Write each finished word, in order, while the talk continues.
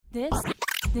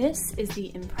This is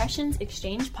the Impressions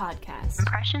Exchange Podcast.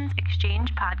 Impressions Exchange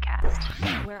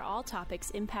Podcast. Where all topics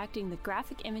impacting the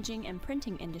graphic imaging and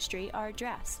printing industry are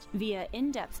addressed via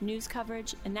in-depth news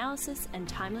coverage, analysis, and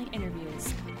timely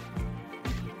interviews.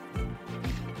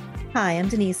 Hi, I'm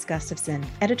Denise Gustavson,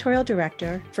 Editorial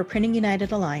Director for Printing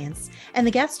United Alliance, and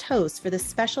the guest host for the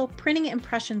special Printing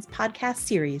Impressions podcast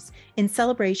series in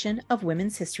celebration of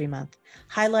Women's History Month,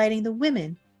 highlighting the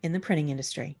women in the printing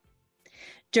industry.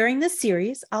 During this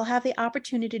series, I'll have the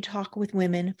opportunity to talk with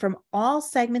women from all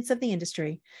segments of the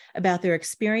industry about their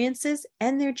experiences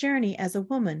and their journey as a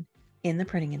woman in the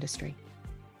printing industry.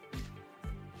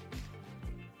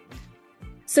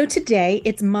 So today,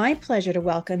 it's my pleasure to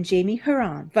welcome Jaime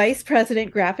Herand, Vice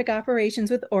President Graphic Operations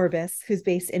with Orbus, who's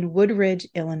based in Woodridge,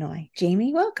 Illinois.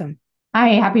 Jaime, welcome.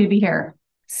 Hi, happy to be here.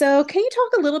 So can you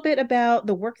talk a little bit about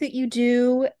the work that you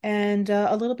do and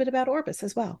a little bit about Orbus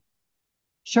as well?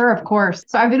 Sure, of course.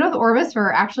 So I've been with Orbus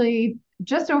for actually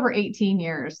just over 18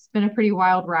 years. It's been a pretty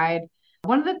wild ride.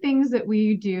 One of the things that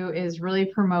we do is really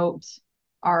promote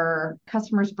our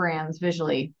customers' brands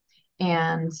visually.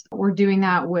 And we're doing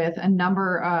that with a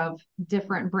number of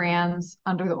different brands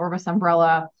under the Orbus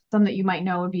umbrella. Some that you might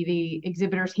know would be the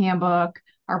Exhibitor's Handbook,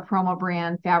 our promo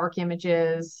brand, Fabric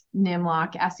Images,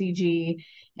 Nimlock, SEG.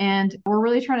 And we're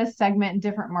really trying to segment in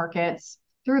different markets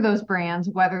through those brands,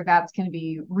 whether that's going to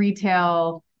be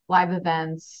retail, live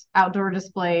events, outdoor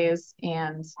displays,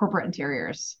 and corporate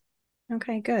interiors.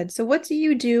 Okay, good. So what do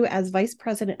you do as Vice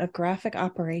President of Graphic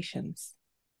Operations?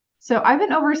 So I've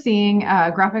been overseeing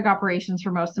graphic operations for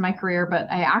most of my career, but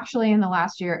I actually in the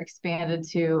last year expanded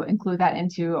to include that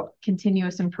into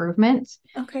continuous improvement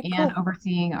and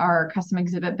overseeing our custom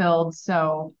exhibit builds.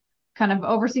 So kind of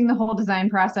overseeing the whole design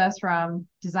process from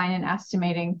design and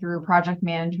estimating through project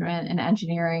management and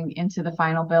engineering into the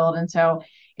final build. And so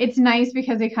it's nice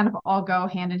because they kind of all go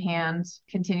hand in hand.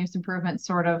 Continuous improvement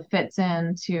sort of fits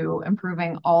into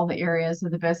improving all the areas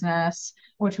of the business,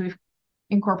 which we've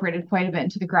incorporated quite a bit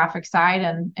into the graphic side,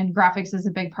 and graphics is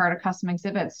a big part of custom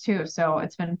exhibits too. So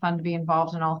it's been fun to be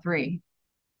involved in all three.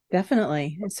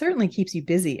 Definitely. It certainly keeps you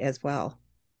busy as well.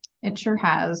 It sure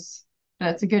has, but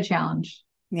it's a good challenge.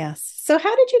 Yes. So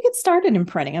how did you get started in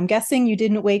printing? I'm guessing you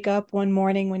didn't wake up one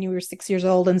morning when you were 6 years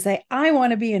old and say, I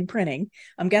want to be in printing.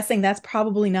 I'm guessing that's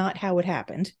probably not how it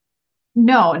happened.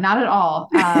 No, not at all.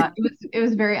 It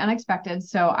was very unexpected.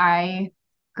 So I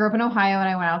grew up in Ohio and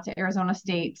I went out to Arizona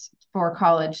State for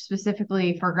college,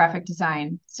 specifically for graphic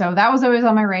design. So that was always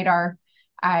on my radar.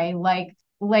 I liked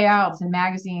layouts and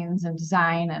magazines and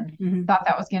design and thought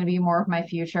that was going to be more of my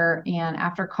future. And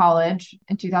after college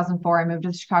in 2004, I moved to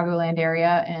the Chicagoland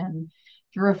area, and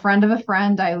through a friend of a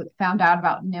friend, I found out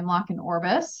about Nimlock and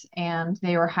Orbus, and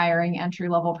they were hiring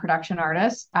entry-level production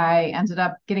artists. I ended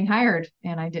up getting hired,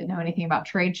 and I didn't know anything about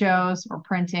trade shows or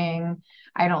printing.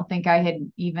 I don't think I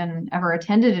had even ever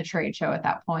attended a trade show at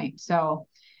that point. So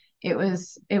it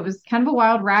was kind of a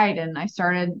wild ride. And I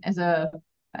started as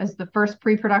the first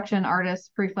pre-production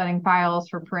artist, pre-flooding files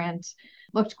for print.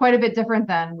 Looked quite a bit different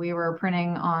then. We were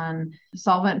printing on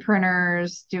solvent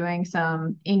printers, doing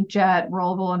some inkjet,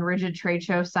 rollable, and rigid trade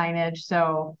show signage.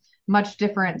 So much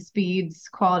different speeds,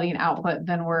 quality, and output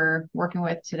than we're working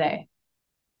with today.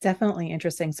 Definitely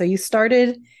interesting. So you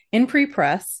started in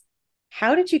pre-press.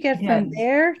 How did you get from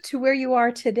there to where you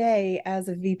are today as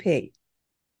a VP?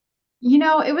 You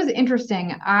know, it was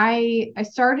interesting. I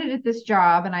started at this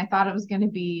job and I thought it was going to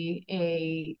be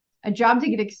a job to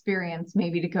get experience,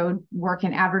 maybe to go work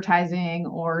in advertising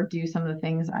or do some of the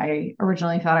things I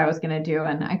originally thought I was going to do.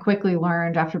 And I quickly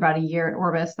learned after about a year at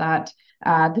Orbus that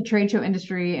the trade show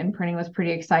industry and printing was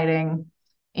pretty exciting.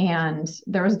 And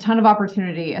there was a ton of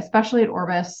opportunity, especially at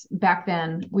Orbus. Back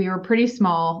then, we were pretty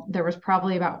small. There was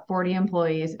probably about 40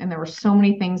 employees, and there were so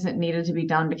many things that needed to be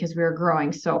done because we were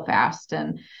growing so fast.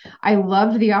 And I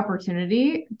loved the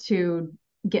opportunity to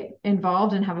get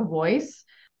involved and have a voice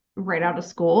right out of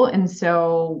school. And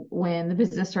so when the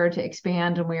business started to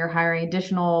expand and we were hiring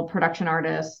additional production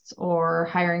artists or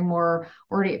hiring more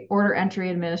order entry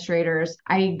administrators,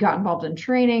 I got involved in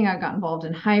training. I got involved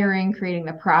in hiring, creating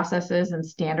the processes and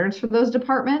standards for those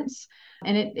departments.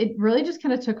 And it really just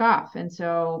kind of took off. And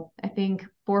so I think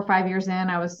 4 or 5 years in,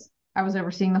 I was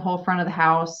overseeing the whole front of the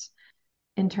house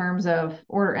in terms of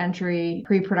order entry,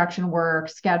 pre-production work,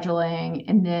 scheduling,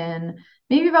 and then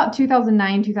maybe about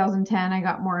 2009, 2010, I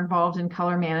got more involved in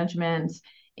color management,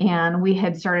 and we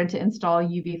had started to install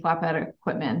UV flatbed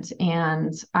equipment,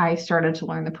 and I started to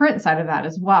learn the print side of that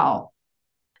as well.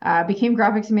 Became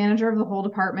graphics manager of the whole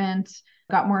department,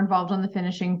 got more involved on the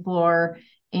finishing floor,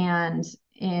 and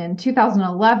in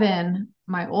 2011,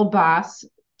 my old boss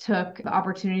took the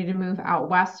opportunity to move out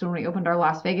west when we opened our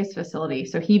Las Vegas facility.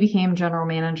 So he became general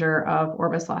manager of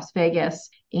Orbus Las Vegas,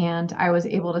 and I was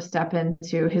able to step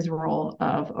into his role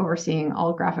of overseeing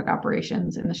all graphic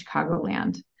operations in the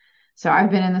Chicagoland. So I've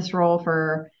been in this role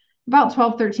for about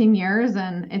 12, 13 years,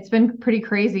 and it's been pretty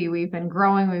crazy. We've been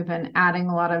growing. We've been adding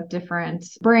a lot of different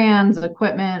brands,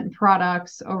 equipment,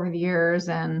 products over the years,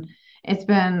 and it's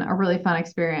been a really fun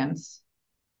experience.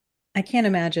 I can't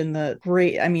imagine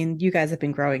you guys have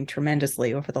been growing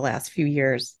tremendously over the last few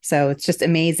years. So it's just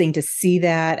amazing to see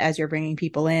that as you're bringing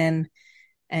people in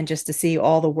and just to see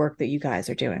all the work that you guys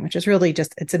are doing, which is really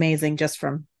it's amazing just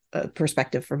from a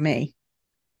perspective from me.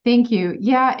 Thank you.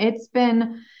 Yeah,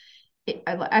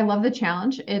 I love the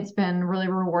challenge. It's been really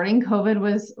rewarding. COVID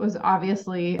was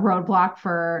obviously a roadblock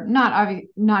for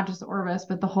not just Orbis,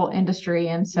 but the whole industry.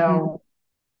 And so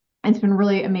it's been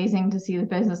really amazing to see the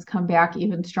business come back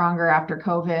even stronger after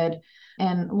COVID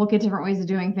and look at different ways of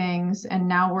doing things. And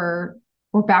now we're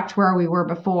back to where we were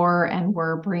before, and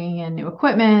we're bringing in new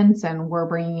equipment and we're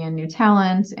bringing in new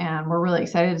talent, and we're really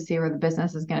excited to see where the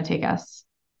business is going to take us.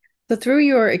 So through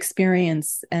your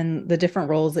experience and the different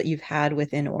roles that you've had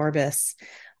within Orbis,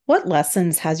 what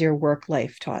lessons has your work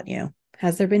life taught you?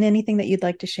 Has there been anything that you'd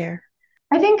like to share?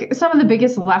 I think some of the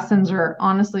biggest lessons are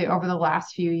honestly over the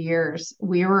last few years.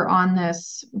 We were on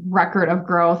this record of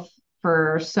growth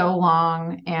for so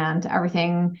long, and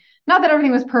not that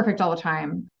everything was perfect all the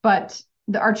time, but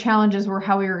our challenges were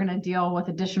how we were going to deal with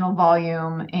additional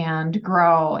volume and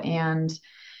grow. And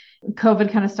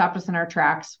COVID kind of stopped us in our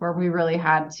tracks, where we really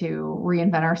had to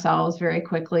reinvent ourselves very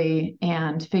quickly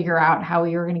and figure out how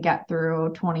we were going to get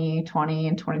through 2020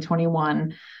 and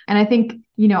 2021. And I think,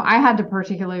 I had to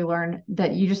particularly learn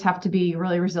that you just have to be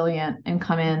really resilient and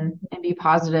come in and be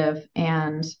positive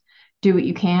and do what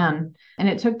you can. And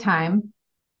it took time.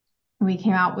 We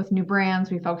came out with new brands,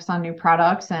 we focused on new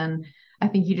products, and I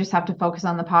think you just have to focus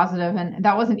on the positive. And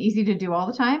that wasn't easy to do all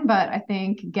the time, but I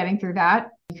think getting through that,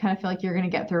 you kind of feel like you're going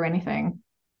to get through anything.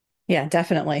 Yeah,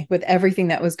 definitely. With everything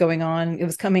that was going on, it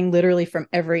was coming literally from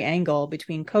every angle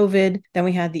between COVID. Then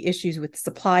we had the issues with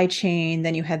supply chain.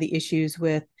 Then you had the issues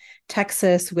with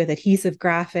Texas, with adhesive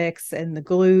graphics and the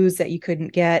glues that you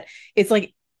couldn't get. It's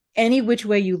like any which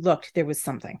way you looked, there was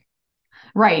something.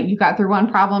 Right. You got through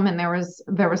one problem and there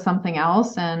was something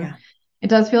else. And It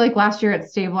does feel like last year it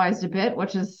stabilized a bit,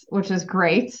 which is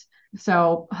great.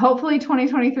 So hopefully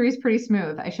 2023 is pretty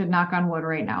smooth. I should knock on wood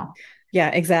right now. Yeah,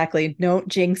 exactly. Don't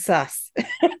jinx us.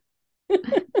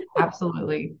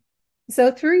 Absolutely.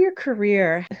 So through your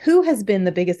career, who has been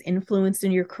the biggest influence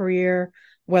in your career,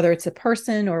 whether it's a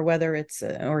person or whether it's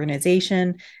an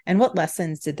organization? And what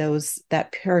lessons did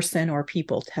that person or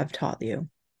people have taught you?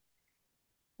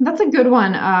 That's a good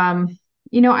one.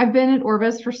 I've been at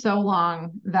Orbis for so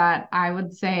long that I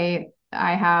would say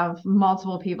I have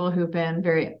multiple people who've been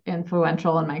very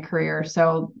influential in my career.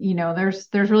 So, there's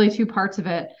really two parts of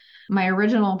it. My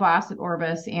original boss at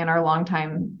Orbis and our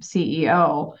longtime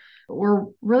CEO were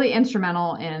really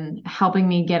instrumental in helping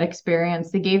me get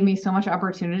experience. They gave me so much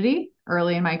opportunity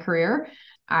early in my career.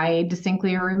 I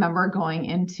distinctly remember going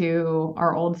into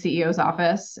our old CEO's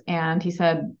office, and he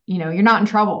said, you're not in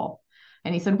trouble.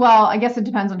 And he said, well, I guess it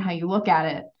depends on how you look at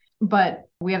it, but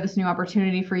we have this new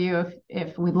opportunity for you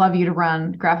if we'd love you to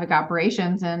run graphic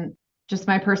operations. And just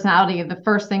my personality, the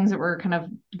first things that were kind of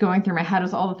going through my head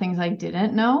was all the things I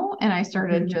didn't know. And I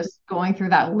started just going through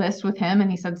that list with him,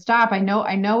 and he said, stop, I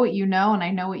know what you know, and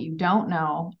I know what you don't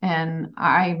know. And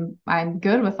I'm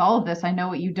good with all of this. I know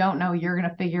what you don't know, you're going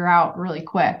to figure out really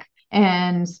quick.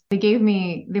 And they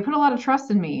put a lot of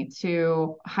trust in me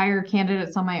to hire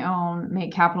candidates on my own,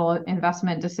 make capital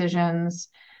investment decisions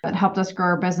that helped us grow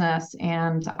our business.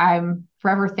 And I'm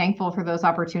forever thankful for those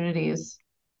opportunities.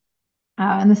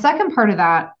 And the second part of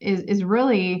that is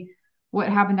really what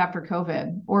happened after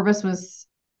COVID. Orbis was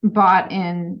bought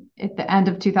in at the end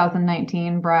of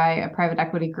 2019 by a private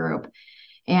equity group.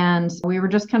 And we were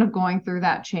just kind of going through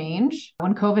that change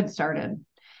when COVID started.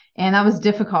 And that was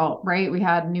difficult, right? We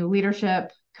had new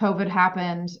leadership, COVID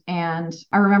happened. And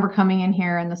I remember coming in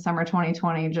here in the summer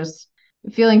 2020, just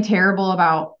feeling terrible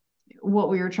about what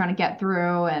we were trying to get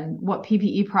through and what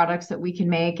PPE products that we can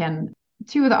make. And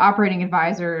two of the operating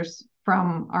advisors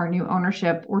from our new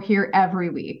ownership were here every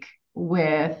week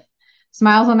with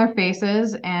smiles on their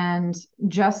faces and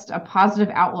just a positive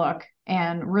outlook,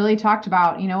 and really talked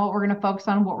about, what we're going to focus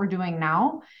on, what we're doing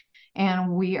now.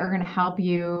 And we are going to help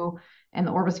you and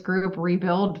the Orbis group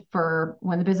rebuild for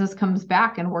when the business comes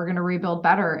back, and we're going to rebuild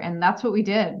better. And that's what we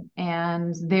did.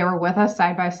 And they were with us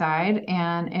side by side.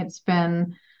 And it's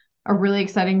been a really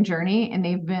exciting journey, and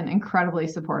they've been incredibly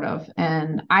supportive.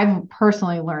 And I've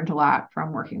personally learned a lot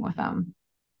from working with them.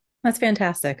 That's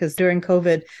fantastic, because during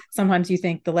COVID, sometimes you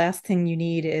think the last thing you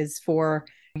need is for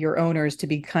your owners to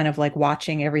be kind of like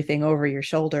watching everything over your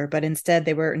shoulder. But instead,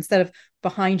 instead of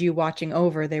behind you watching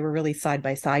over, they were really side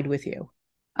by side with you.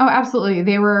 Oh, absolutely.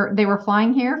 They were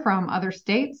flying here from other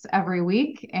states every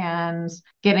week and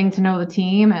getting to know the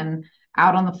team and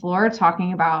out on the floor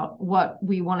talking about what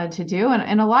we wanted to do.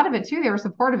 And a lot of it too, they were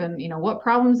supportive. And, what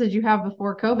problems did you have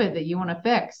before COVID that you want to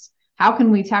fix? How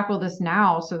can we tackle this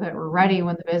now so that we're ready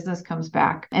when the business comes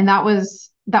back? And that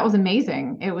was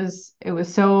amazing. It was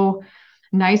so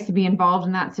nice to be involved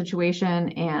in that situation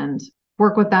and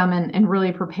work with them and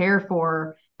really prepare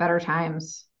for better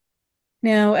times.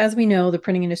 Now, as we know, the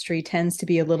printing industry tends to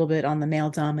be a little bit on the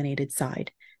male-dominated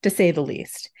side, to say the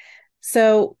least.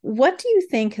 So what do you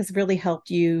think has really helped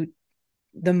you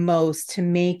the most to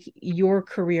make your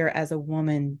career as a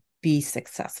woman be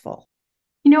successful?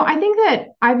 I think that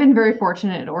I've been very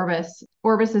fortunate at Orbus.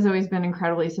 Orbus has always been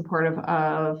incredibly supportive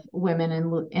of women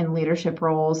in leadership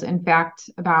roles. In fact,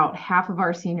 about half of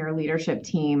our senior leadership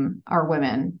team are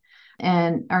women.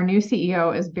 And our new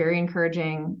CEO is very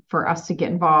encouraging for us to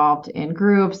get involved in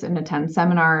groups and attend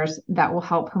seminars that will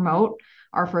help promote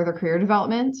our further career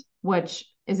development, which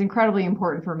is incredibly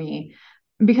important for me.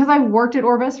 Because I've worked at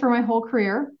Orbus for my whole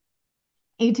career,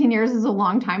 18 years is a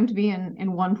long time to be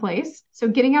in one place. So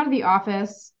getting out of the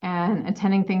office and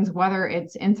attending things, whether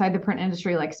it's inside the print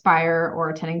industry like Spire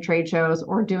or attending trade shows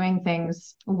or doing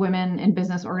things, women in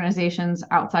business organizations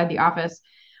outside the office,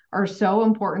 are so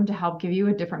important to help give you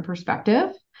a different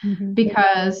perspective. Mm-hmm.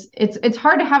 Because it's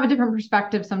hard to have a different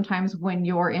perspective sometimes when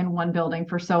you're in one building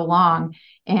for so long.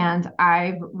 And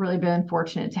I've really been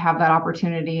fortunate to have that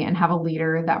opportunity and have a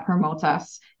leader that promotes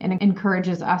us and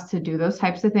encourages us to do those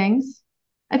types of things.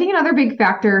 I think another big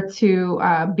factor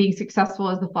to being successful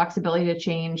is the flexibility to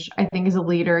change. I think as a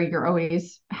leader, you're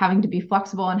always having to be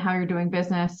flexible in how you're doing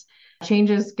business.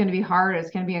 Change is going to be hard. It's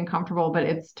going to be uncomfortable, but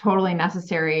it's totally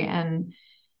necessary. And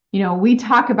we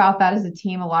talk about that as a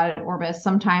team a lot at Orbus.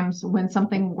 Sometimes when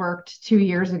something worked 2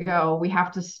 years ago, we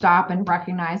have to stop and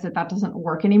recognize that doesn't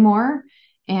work anymore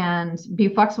and be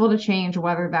flexible to change,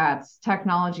 whether that's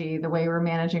technology, the way we're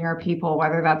managing our people,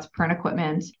 whether that's print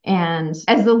equipment. And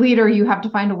as the leader, you have to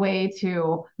find a way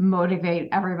to motivate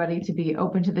everybody to be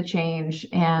open to the change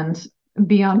and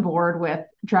be on board with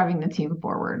driving the team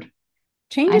forward.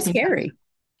 Change is scary.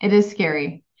 It is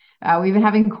scary. We've been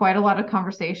having quite a lot of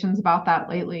conversations about that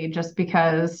lately, just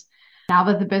because now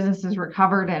that the business is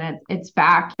recovered and it's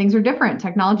back, things are different.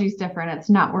 Technology is different. It's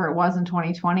not where it was in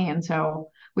 2020. And so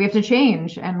we have to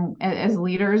change. And as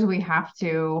leaders, we have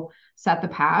to set the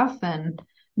path and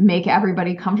make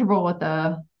everybody comfortable with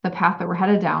the path that we're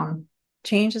headed down.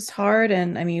 Change is hard.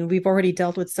 And I mean, we've already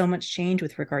dealt with so much change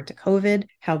with regard to COVID,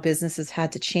 how businesses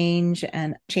had to change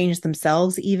and change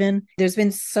themselves even. There's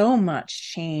been so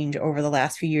much change over the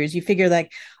last few years. You figure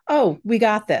like, oh, we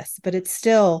got this, but it's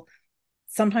still,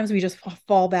 sometimes we just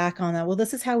fall back on that. Well,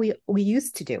 this is how we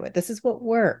used to do it. This is what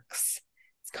works.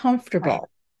 It's comfortable.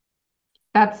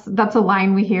 Right. That's a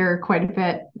line we hear quite a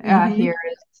bit here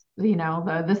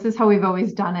is, this is how we've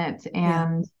always done it.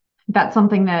 And that's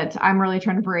something that I'm really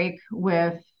trying to break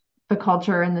with the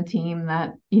culture and the team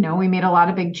that, we made a lot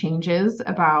of big changes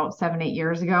about 7-8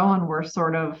 years ago, and we're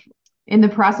sort of in the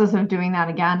process of doing that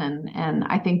again. And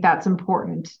I think that's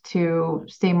important to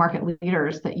stay market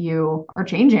leaders, that you are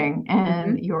changing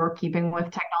and you're keeping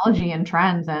with technology and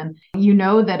trends. And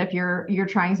that if you're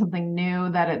trying something new,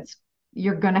 that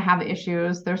you're going to have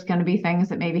issues. There's going to be things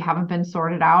that maybe haven't been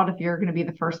sorted out if you're going to be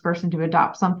the first person to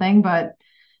adopt something. But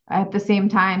at the same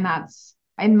time, that's,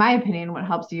 in my opinion, what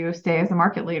helps you stay as a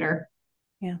market leader.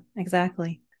 Yeah,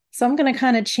 exactly. So I'm going to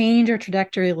kind of change our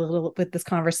trajectory a little with this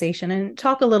conversation and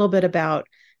talk a little bit about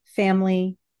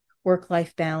family,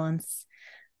 work-life balance.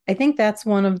 I think that's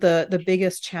one of the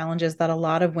biggest challenges that a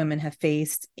lot of women have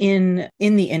faced in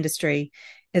the industry,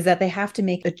 is that they have to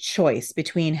make a choice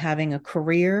between having a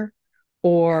career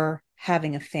or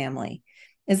having a family.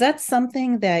 Is that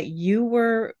something that you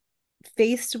were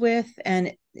faced with?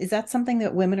 And is that something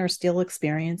that women are still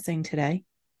experiencing today?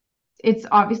 It's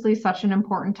obviously such an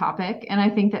important topic. And I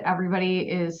think that everybody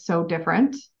is so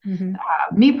different.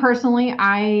 Me personally,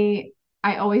 I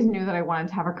always knew that I wanted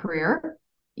to have a career.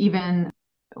 Even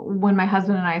when my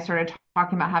husband and I started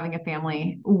talking about having a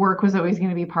family, work was always going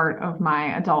to be part of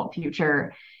my adult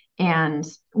future. And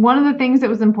one of the things that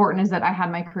was important is that I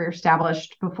had my career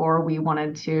established before we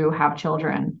wanted to have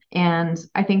children. And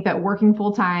I think that working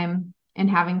full time and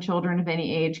having children of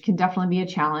any age can definitely be a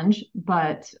challenge,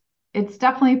 but it's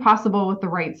definitely possible with the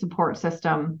right support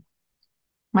system.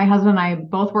 My husband and I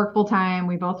both work full time.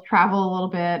 We both travel a little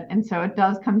bit. And so it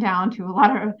does come down to a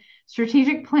lot of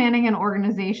strategic planning and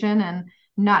organization, and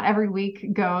not every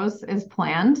week goes as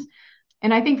planned.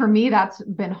 And I think for me, that's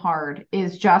been hard,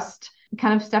 is just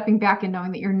kind of stepping back and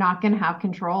knowing that you're not going to have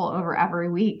control over every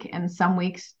week. And some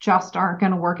weeks just aren't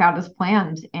going to work out as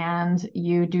planned, and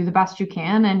you do the best you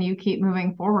can and you keep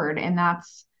moving forward. And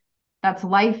that's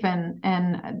life.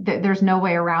 And there's no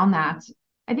way around that.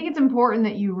 I think it's important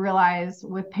that you realize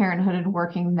with parenthood and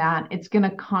working that it's going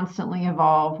to constantly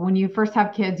evolve. When you first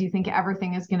have kids, you think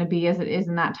everything is going to be as it is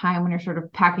in that time when you're sort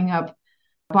of packing up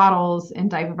bottles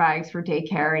and diaper bags for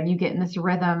daycare, and you get in this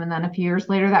rhythm. And then a few years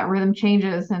later, that rhythm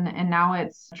changes, and now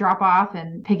it's drop off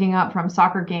and picking up from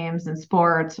soccer games and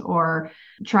sports, or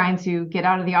trying to get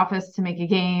out of the office to make a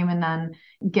game and then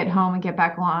get home and get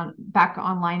back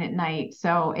online at night.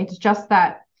 So it's just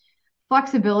that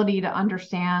flexibility to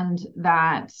understand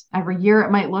that every year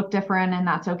it might look different, and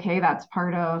that's okay. That's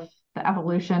part of the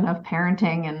evolution of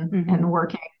parenting and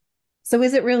working. So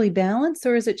is it really balance,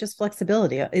 or is it just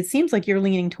flexibility? It seems like you're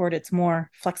leaning toward it's more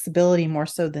flexibility more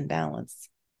so than balance.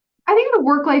 I think the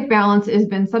work-life balance has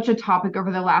been such a topic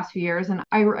over the last few years, and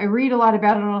I read a lot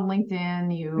about it on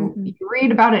LinkedIn. You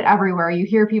read about it everywhere. You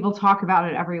hear people talk about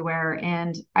it everywhere.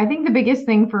 And I think the biggest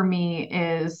thing for me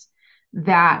is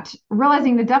that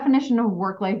realizing the definition of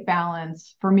work-life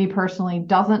balance for me personally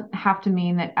doesn't have to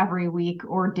mean that every week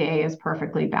or day is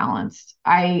perfectly balanced.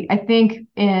 I think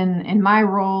in my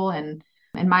role and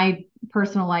in my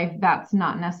personal life, that's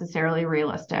not necessarily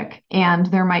realistic. And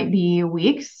there might be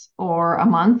weeks or a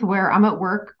month where I'm at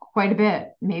work quite a bit.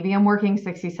 Maybe I'm working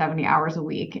 60, 70 hours a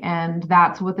week, and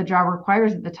that's what the job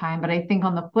requires at the time. But I think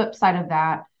on the flip side of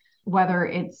that, whether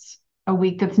it's a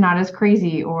week that's not as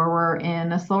crazy or we're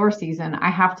in a slower season, I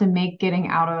have to make getting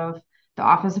out of the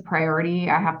office a priority.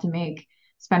 I have to make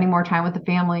spending more time with the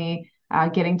family,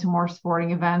 getting to more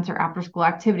sporting events or after school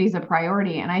activities a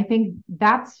priority. And I think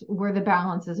that's where the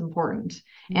balance is important.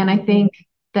 And I think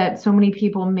that so many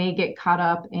people may get caught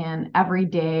up in every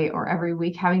day or every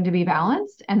week having to be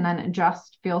balanced, and then it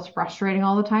just feels frustrating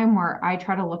all the time, where I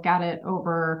try to look at it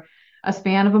over a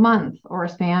span of a month or a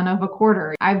span of a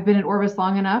quarter. I've been at Orbus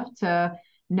long enough to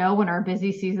know when our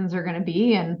busy seasons are going to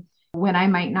be, and when I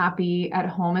might not be at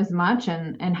home as much,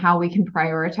 and how we can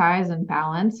prioritize and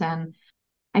balance. And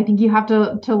I think you have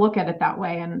to look at it that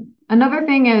way. And another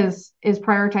thing is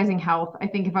prioritizing health. I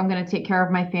think if I'm going to take care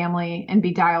of my family and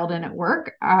be dialed in at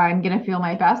work, I'm going to feel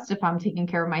my best if I'm taking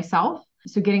care of myself.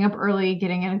 So getting up early,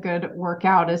 getting in a good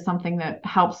workout is something that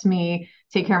helps me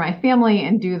take care of my family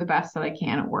and do the best that I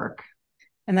can at work.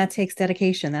 And that takes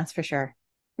dedication, that's for sure.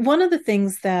 One of the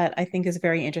things that I think is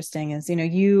very interesting is,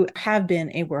 you have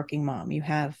been a working mom, you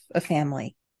have a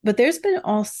family, but there's been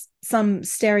also some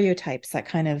stereotypes that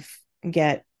kind of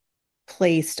get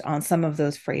placed on some of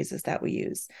those phrases that we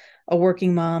use. A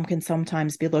working mom can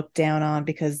sometimes be looked down on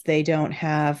because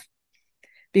because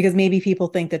maybe people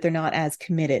think that they're not as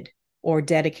committed or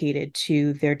dedicated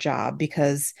to their job,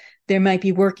 because there might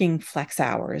be working flex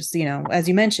hours, as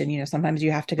you mentioned, sometimes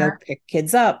you have to go pick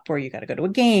kids up, or you got to go to a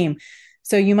game.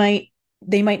 So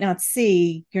they might not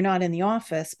see you're not in the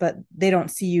office, but they don't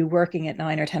see you working at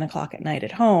 9 or 10 o'clock at night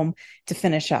at home to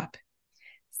finish up.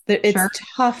 It's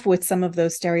tough with some of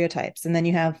those stereotypes. And then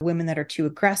you have women that are too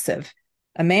aggressive.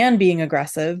 A man being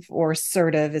aggressive or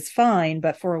assertive is fine,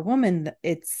 but for a woman,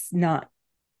 it's not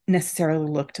necessarily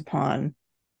looked upon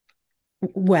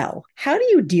well. How do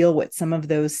you deal with some of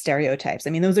those stereotypes?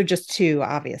 I mean, those are just two,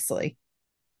 obviously.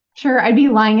 Sure. I'd be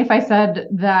lying if I said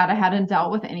that I hadn't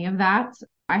dealt with any of that.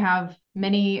 I have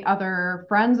many other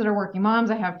friends that are working moms.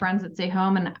 I have friends that stay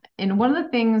home. And one of the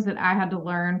things that I had to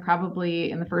learn probably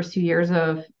in the first 2 years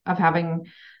of having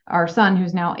our son,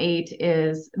 who's now 8,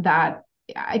 is that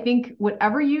I think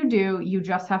whatever you do, you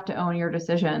just have to own your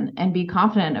decision and be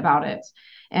confident about it.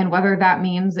 And whether that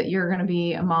means that you're going to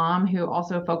be a mom who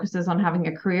also focuses on having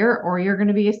a career, or you're going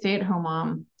to be a stay-at-home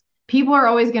mom, people are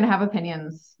always going to have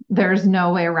opinions. There's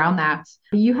no way around that.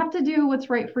 You have to do what's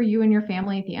right for you and your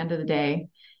family at the end of the day.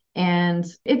 And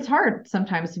it's hard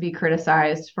sometimes to be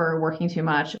criticized for working too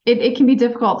much. It can be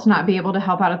difficult to not be able to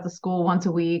help out at the school once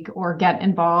a week, or get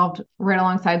involved right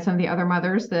alongside some of the other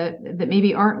mothers that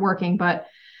maybe aren't working. But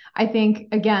I think,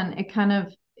 again, it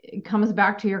comes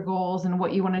back to your goals and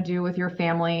what you want to do with your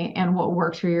family and what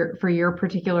works for your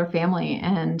particular family.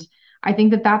 And I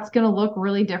think that that's going to look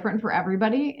really different for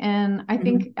everybody. And I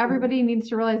think everybody needs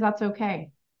to realize that's okay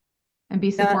and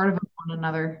be supportive of one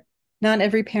another. Not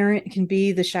every parent can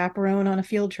be the chaperone on a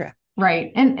field trip.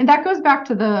 Right. And that goes back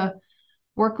to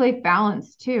work-life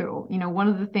balance too. One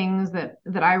of the things that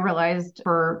I realized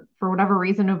for whatever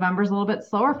reason, November's a little bit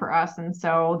slower for us. And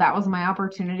so that was my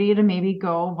opportunity to maybe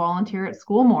go volunteer at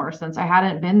school more, since I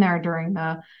hadn't been there during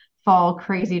the fall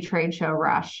crazy trade show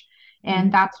rush.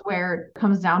 And that's where it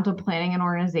comes down to planning an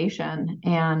organization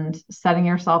and setting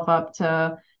yourself up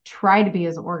to try to be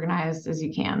as organized as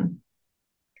you can.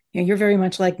 Yeah, you're very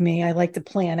much like me. I like to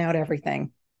plan out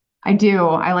everything. I do.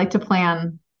 I like to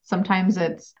plan. Sometimes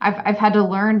I've had to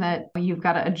learn that you've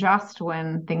got to adjust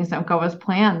when things don't go as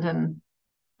planned, and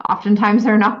oftentimes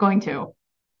they're not going to.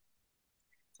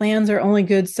 Plans are only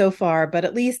good so far, but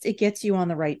at least it gets you on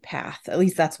the right path. At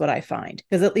least that's what I find.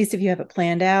 Because at least if you have it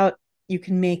planned out, you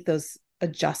can make those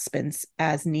adjustments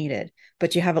as needed,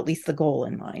 but you have at least the goal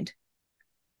in mind.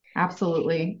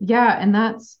 Absolutely. Yeah. And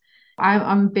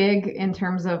I'm big in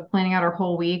terms of planning out our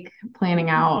whole week, planning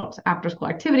out after school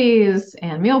activities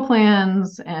and meal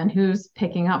plans and who's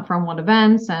picking up from what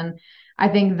events. And I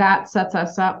think that sets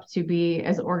us up to be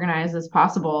as organized as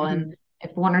possible. Mm-hmm. And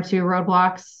if one or two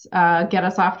roadblocks get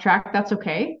us off track, that's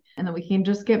okay. And then we can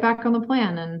just get back on the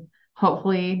plan and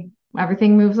hopefully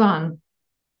everything moves on.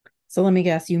 So let me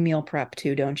guess, you meal prep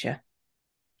too, don't you?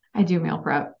 I do meal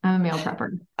prep. I'm a meal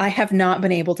prepper. I have not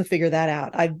been able to figure that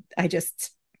out.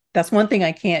 That's one thing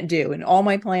I can't do in all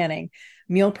my planning.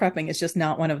 Meal prepping is just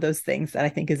not one of those things that I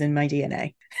think is in my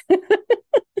DNA.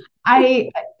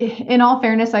 In all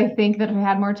fairness, I think that if I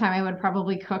had more time, I would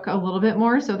probably cook a little bit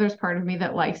more. So there's part of me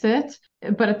that likes it.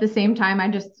 But at the same time,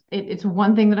 it's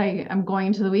one thing that I'm going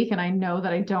into the week and I know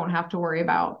that I don't have to worry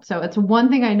about. So it's one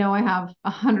thing I know I have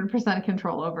 100%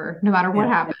 control over no matter what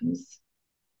happens.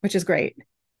 Which is great.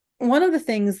 One of the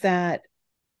things that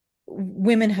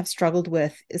women have struggled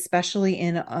with, especially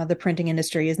in the printing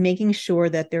industry, is making sure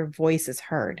that their voice is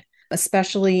heard,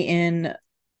 especially in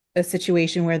a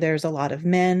situation where there's a lot of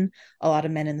men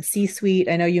in the C-suite.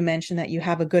 I know you mentioned that you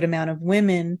have a good amount of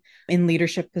women in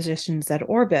leadership positions at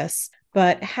Orbus,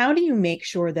 but how do you make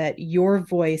sure that your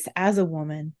voice as a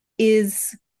woman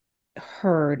is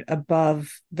heard above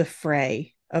the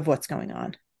fray of what's going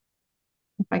on?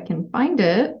 If I can find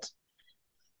it.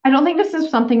 I don't think this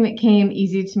is something that came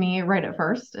easy to me right at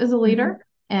first as a leader.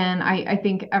 Mm-hmm. And I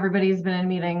think everybody's been in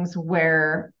meetings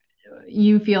where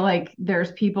you feel like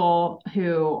there's people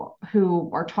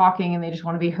who are talking and they just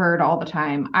want to be heard all the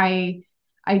time. I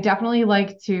definitely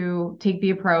like to take the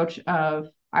approach of,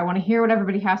 I want to hear what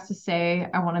everybody has to say.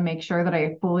 I want to make sure that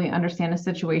I fully understand a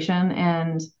situation.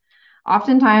 And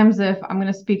oftentimes, if I'm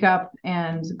going to speak up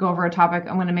and go over a topic,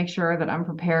 I'm going to make sure that I'm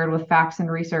prepared with facts and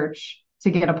research to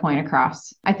get a point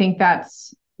across. I think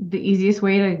that's the easiest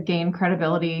way to gain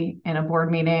credibility in a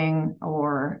board meeting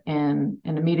or in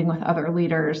a meeting with other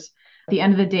leaders. At the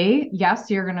end of the day, yes,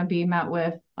 you're going to be met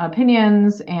with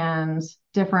opinions and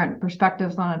different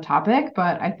perspectives on a topic,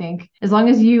 but I think as long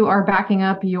as you are backing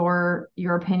up your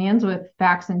opinions with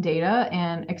facts and data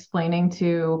and explaining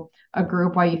to a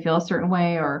group why you feel a certain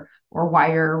way or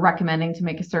why you're recommending to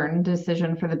make a certain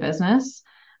decision for the business,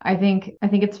 I think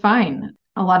it's fine.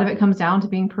 A lot of it comes down to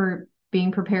being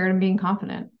prepared and being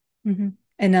confident. Mm-hmm.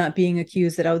 And not being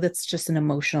accused that, oh, that's just an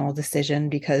emotional decision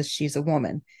because she's a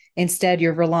woman. Instead,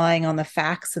 you're relying on the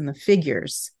facts and the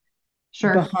figures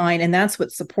behind, and that's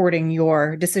what's supporting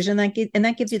your decision. And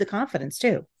that gives you the confidence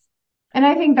too. And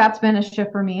I think that's been a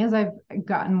shift for me as I've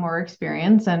gotten more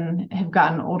experience and have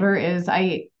gotten older, is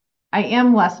I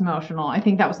am less emotional. I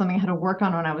think that was something I had to work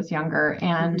on when I was younger,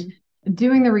 and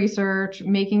doing the research,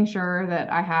 making sure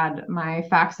that I had my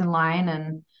facts in line,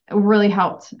 and it really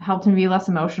helped me be less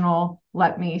emotional,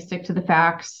 let me stick to the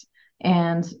facts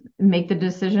and make the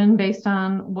decision based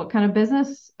on what kind of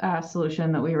business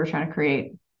solution that we were trying to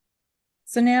create.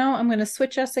 So now I'm going to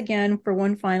switch us again for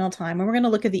one final time, and we're going to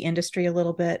look at the industry a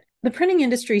little bit. The printing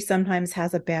industry sometimes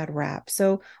has a bad rap.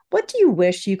 So what do you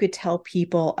wish you could tell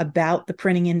people about the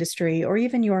printing industry or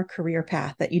even your career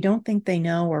path that you don't think they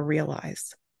know or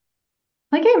realize?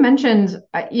 Like I mentioned,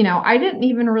 I didn't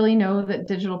even really know that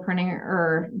digital printing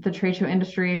or the trade show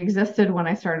industry existed when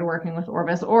I started working with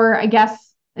Orbus, or I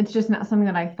guess it's just not something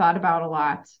that I thought about a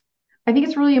lot. I think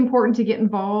it's really important to get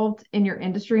involved in your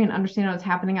industry and understand what's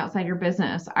happening outside your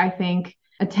business. I think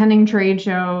attending trade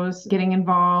shows, getting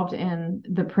involved in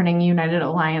the Printing United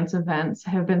Alliance events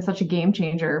have been such a game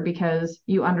changer because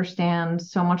you understand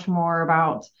so much more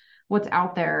about what's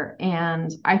out there. And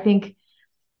I think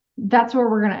that's where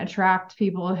we're going to attract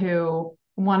people who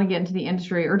want to get into the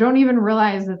industry or don't even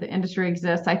realize that the industry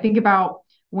exists. I think about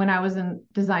when I was in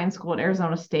design school at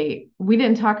Arizona State, we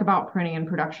didn't talk about printing and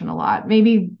production a lot,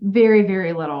 maybe very,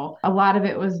 very little. A lot of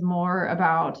it was more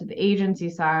about the agency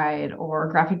side or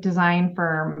graphic design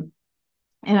firm.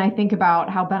 And I think about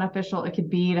how beneficial it could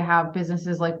be to have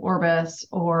businesses like Orbus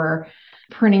or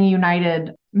Printing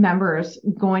United members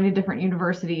going to different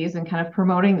universities and kind of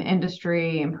promoting the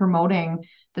industry and promoting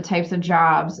the types of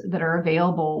jobs that are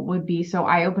available would be so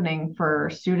eye-opening for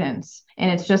students.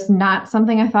 And it's just not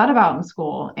something I thought about in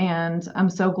school. And I'm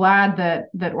so glad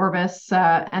that Orbis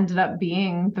ended up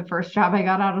being the first job I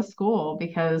got out of school,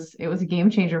 because it was a game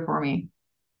changer for me.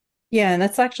 Yeah, and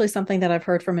that's actually something that I've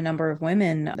heard from a number of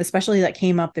women, especially that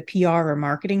came up the PR or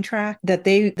marketing track, that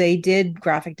they did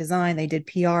graphic design, they did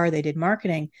PR, they did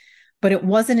marketing, but it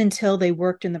wasn't until they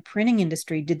worked in the printing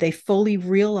industry did they fully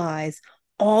realize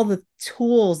all the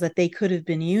tools that they could have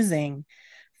been using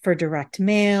for direct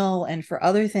mail and for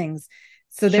other things.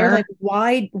 So they're Sure.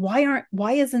 like,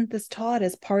 why isn't this taught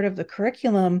as part of the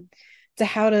curriculum to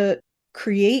how to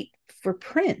create for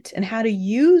print and how to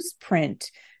use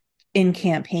print in Sure.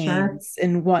 campaigns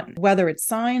and whether it's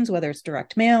signs, whether it's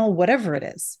direct mail, whatever it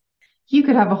is. You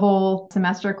could have a whole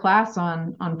semester class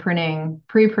on printing,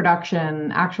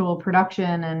 pre-production, actual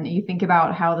production, and you think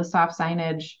about how the soft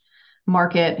signage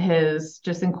market has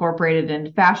just incorporated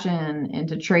into fashion,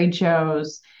 into trade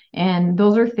shows. And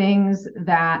those are things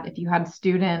that if you had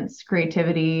students'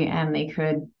 creativity and they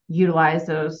could utilize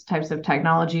those types of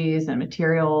technologies and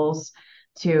materials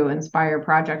to inspire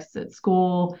projects at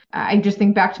school. I just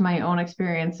think back to my own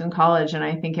experience in college, and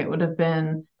I think it would have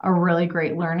been a really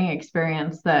great learning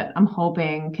experience that I'm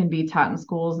hoping can be taught in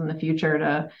schools in the future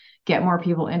to get more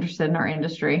people interested in our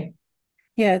industry.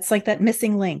 Yeah, it's like that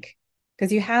missing link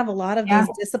because you have a lot of Yeah,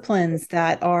 these disciplines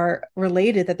that are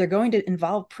related that they're going to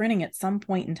involve printing at some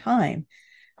point in time,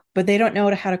 but they don't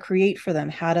know how to create for them,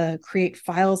 how to create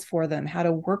files for them, how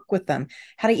to work with them,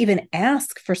 how to even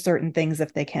ask for certain things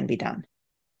if they can be done.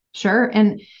 sure.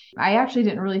 And I actually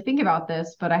didn't really think about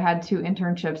this, but I had 2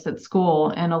 internships at school,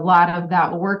 and a lot of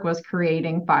that work was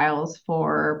creating files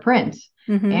for print.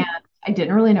 Mm-hmm. And I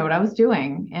didn't really know what I was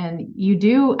doing. And you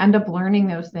do end up learning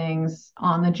those things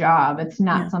on the job. It's Yeah.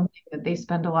 not something that they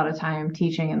spend a lot of time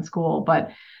teaching in school,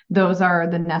 but those are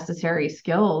the necessary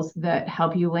skills that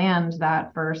help you land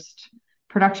that first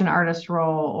production artist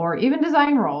role or even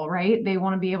design role, right? They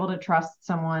want to be able to trust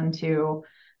someone to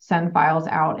send files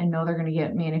out and know they're going to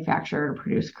get manufactured or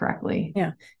produced correctly.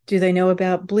 Yeah. Do they know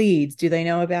about bleeds? Do they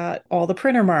know about all the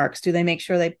printer marks? Do they make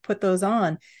sure they put those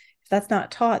on? If that's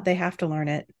not taught, they have to learn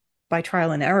it by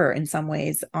trial and error in some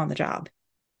ways on the job.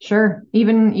 Sure.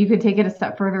 Even you could take it a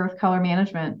step further with color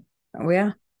management. Oh,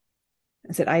 yeah.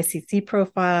 Is it ICC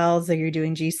profiles? Are you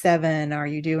doing G7? Are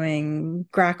you doing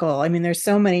Grackle? I mean, there's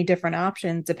so many different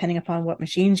options depending upon what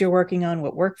machines you're working on,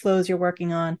 what workflows you're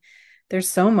working on. There's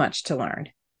so much to learn.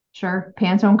 Sure.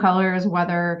 Pantone colors,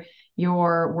 whether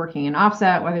you're working in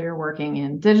offset, whether you're working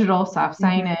in digital, soft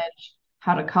signage,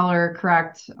 how to color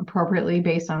correct appropriately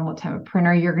based on what type of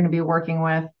printer you're going to be working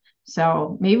with.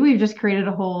 So maybe we've just created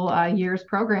a whole year's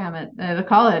program at a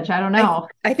college. I don't know.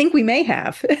 I think we may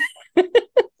have.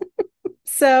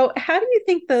 So how do you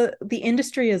think the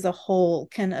industry as a whole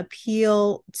can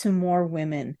appeal to more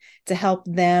women to help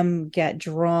them get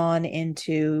drawn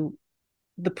into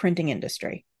the printing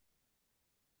industry?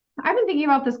 I've been thinking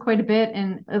about this quite a bit.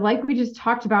 And like we just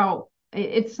talked about,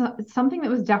 it's something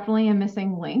that was definitely a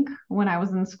missing link when I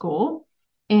was in school.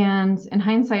 And in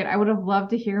hindsight, I would have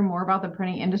loved to hear more about the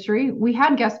printing industry. We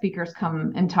had guest speakers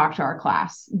come and talk to our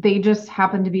class. They just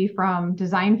happened to be from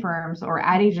design firms or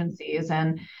ad agencies.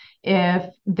 And if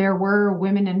there were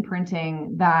women in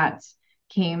printing that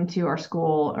came to our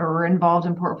school or were involved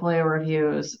in portfolio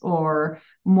reviews or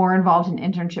more involved in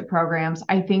internship programs,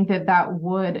 I think that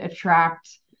would attract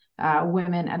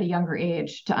women at a younger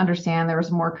age to understand there was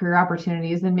more career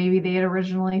opportunities than maybe they had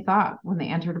originally thought when they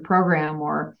entered a program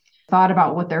or thought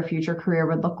about what their future career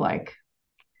would look like.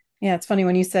 Yeah, it's funny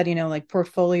when you said, like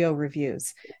portfolio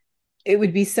reviews. It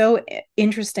would be so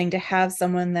interesting to have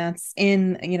someone that's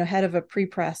in, head of a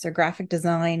pre-press or graphic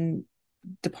design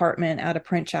department at a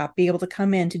print shop, be able to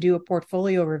come in to do a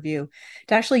portfolio review,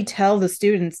 to actually tell the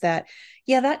students that,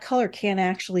 yeah, that color can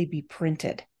actually be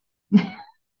printed.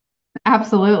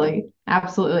 Absolutely.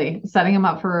 Absolutely. Setting them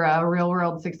up for a real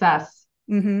world success.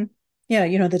 Mm-hmm. Yeah,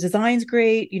 the design's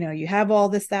great, you have all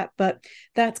this, that, but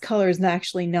that's colors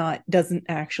doesn't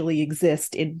actually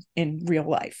exist in real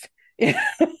life. You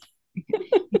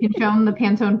can show them the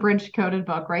Pantone bridge coded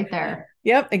book right there.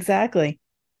 Yep, exactly.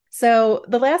 So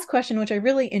the last question, which I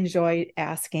really enjoyed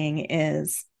asking,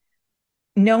 is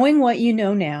knowing what you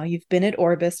know now, you've been at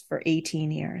Orbis for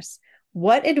 18 years.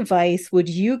 What advice would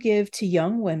you give to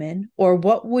young women, or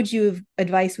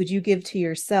advice would you give to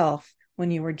yourself when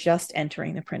you were just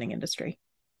entering the printing industry?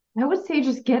 I would say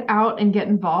just get out and get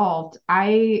involved.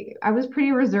 I was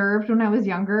pretty reserved when I was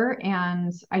younger,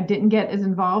 and I didn't get as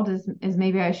involved as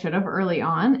maybe I should have early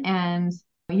on. And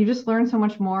you just learn so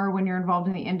much more when you're involved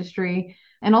in the industry,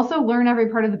 and also learn every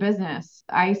part of the business.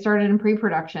 I started in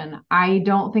pre-production. I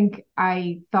don't think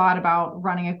I thought about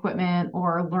running equipment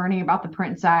or learning about the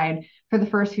print side for the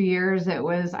first few years.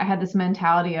 I had this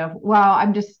mentality of, well,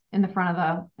 I'm just in the front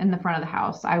of the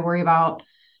house. I worry about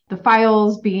the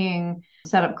files being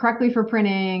set up correctly for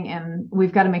printing, and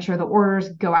we've got to make sure the orders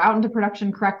go out into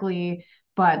production correctly.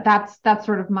 But that's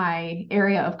sort of my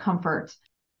area of comfort.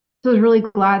 So I was really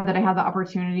glad that I had the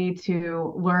opportunity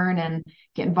to learn and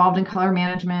get involved in color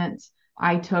management.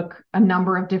 I took a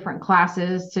number of different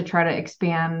classes to try to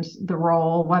expand the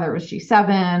role, whether it was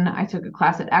G7, I took a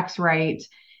class at X-Rite.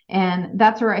 And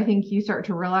that's where I think you start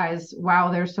to realize,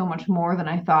 wow, there's so much more than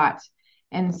I thought.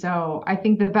 And so I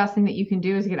think the best thing that you can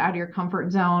do is get out of your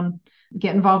comfort zone,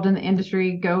 get involved in the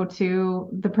industry, go to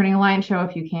the Printing Alliance show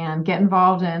if you can, get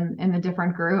involved in the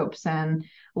different groups and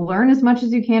learn as much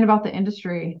as you can about the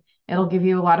industry. It'll give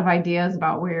you a lot of ideas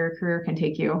about where your career can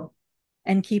take you.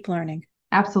 And keep learning.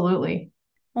 Absolutely.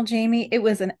 Well, Jaime, it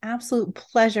was an absolute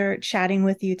pleasure chatting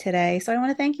with you today. So I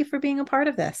want to thank you for being a part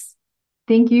of this.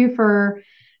 Thank you for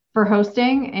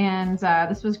hosting. And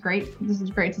this was great. This was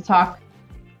great to talk.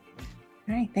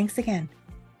 All right. Thanks again.